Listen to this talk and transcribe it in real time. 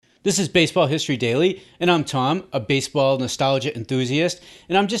This is Baseball History Daily, and I'm Tom, a baseball nostalgia enthusiast,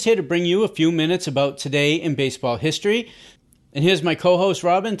 and I'm just here to bring you a few minutes about today in baseball history. And here's my co-host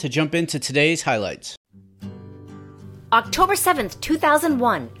Robin to jump into today's highlights. October 7th,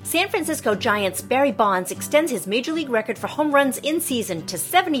 2001, San Francisco Giants' Barry Bonds extends his major league record for home runs in season to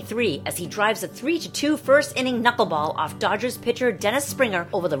 73 as he drives a 3-2 first-inning knuckleball off Dodgers pitcher Dennis Springer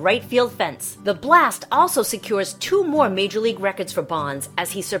over the right field fence. The blast also secures 2 more major league records for Bonds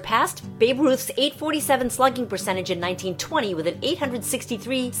as he surpassed Babe Ruth's .847 slugging percentage in 1920 with an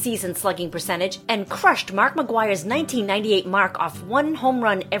 .863 season slugging percentage and crushed Mark McGwire's 1998 mark off 1 home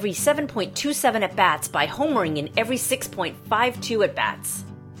run every 7.27 at-bats by homering in every 6.52 at-bats.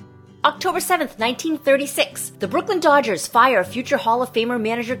 October 7th, 1936, the Brooklyn Dodgers fire future Hall of Famer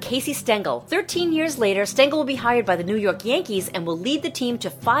manager Casey Stengel. 13 years later, Stengel will be hired by the New York Yankees and will lead the team to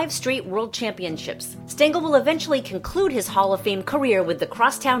 5 straight world championships. Stengel will eventually conclude his Hall of Fame career with the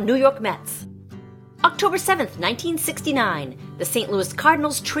crosstown New York Mets. October 7th, 1969, the St. Louis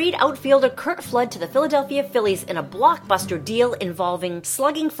Cardinals trade outfielder Curt to the Philadelphia Phillies in a blockbuster deal involving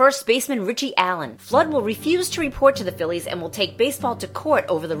slugging first baseman Richie Allen. Flood will refuse to report to the Phillies and will take baseball to court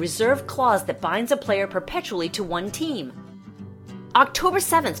over the reserve clause that binds a player perpetually to one team. October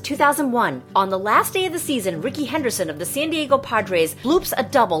 7th, 2001, on the last day of the season, Rickey Henderson of the San Diego Padres bloops a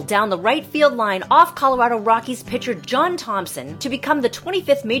double down the right field line off Colorado Rockies pitcher John Thompson to become the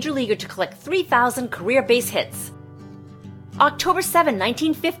 25th major leaguer to collect 3,000 career base hits. October 7,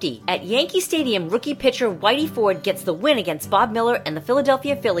 1950, at Yankee Stadium, rookie pitcher Whitey Ford gets the win against Bob Miller and the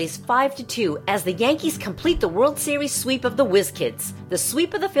Philadelphia Phillies 5-2 as the Yankees complete the World Series sweep of the Whiz Kids. The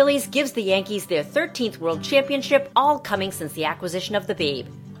sweep of the Phillies gives the Yankees their 13th World Championship, all coming since the acquisition of the Babe.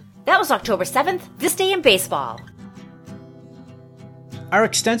 That was October 7th, this day in baseball. Our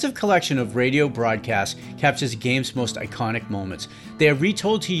extensive collection of radio broadcasts captures the game's most iconic moments. They are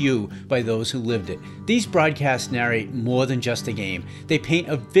retold to you by those who lived it. These broadcasts narrate more than just a game. They paint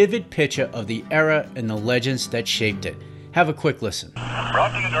a vivid picture of the era and the legends that shaped it. Have a quick listen.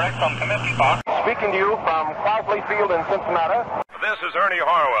 Brought to you direct from Comiskey Park. Speaking to you from Crosley Field in Cincinnati. This is Ernie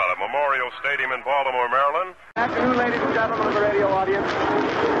Harwell at Memorial Stadium in Baltimore, Maryland. Good afternoon, ladies and gentlemen of the radio audience.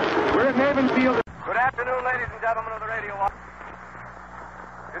 We're at Navin Field. Good afternoon, ladies and gentlemen of the radio audience.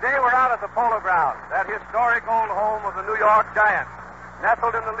 Today we're out at the Polo Grounds, that historic old home of the New York Giants,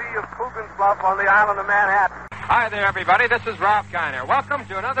 nestled in the lee of Coogan's Bluff on the island of Manhattan. Hi there, everybody. This is Ralph Kiner. Welcome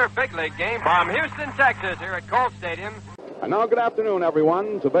to another big league game from Houston, Texas, here at Colt Stadium. And now, good afternoon,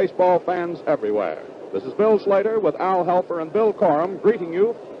 everyone, to baseball fans everywhere. This is Bill Slater with Al Helfer and Bill Corum greeting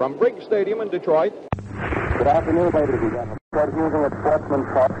you from Briggs Stadium in Detroit. Good afternoon, ladies and gentlemen. Curt using at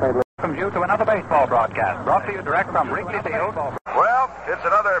Sportsman's Park. Welcome you to another baseball broadcast, brought to you direct from Wrigley Field. Well, it's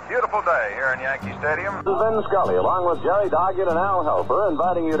another beautiful day here in Yankee Stadium. This is Ben Scully, along with Jerry Doggett and Al Helfer,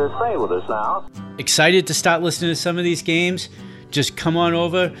 inviting you to stay with us now. Excited to start listening to some of these games? Just come on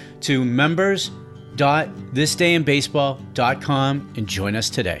over to members.thisdayinbaseball.com and join us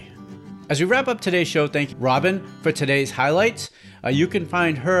today. As we wrap up today's show, thank you, Robin, for today's highlights. You can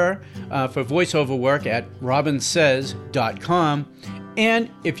find her for voiceover work at robinsays.com. And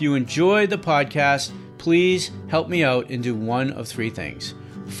if you enjoy the podcast, please help me out and do one of 3 things.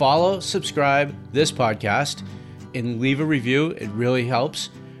 Follow, subscribe this podcast, and leave a review. It really helps.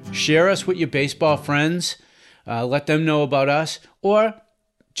 Share us with your baseball friends. Let them know about us. Or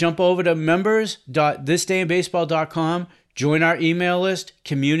jump over to members.thisdayinbaseball.com. Join our email list,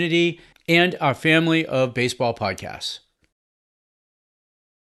 community, and our family of baseball podcasts.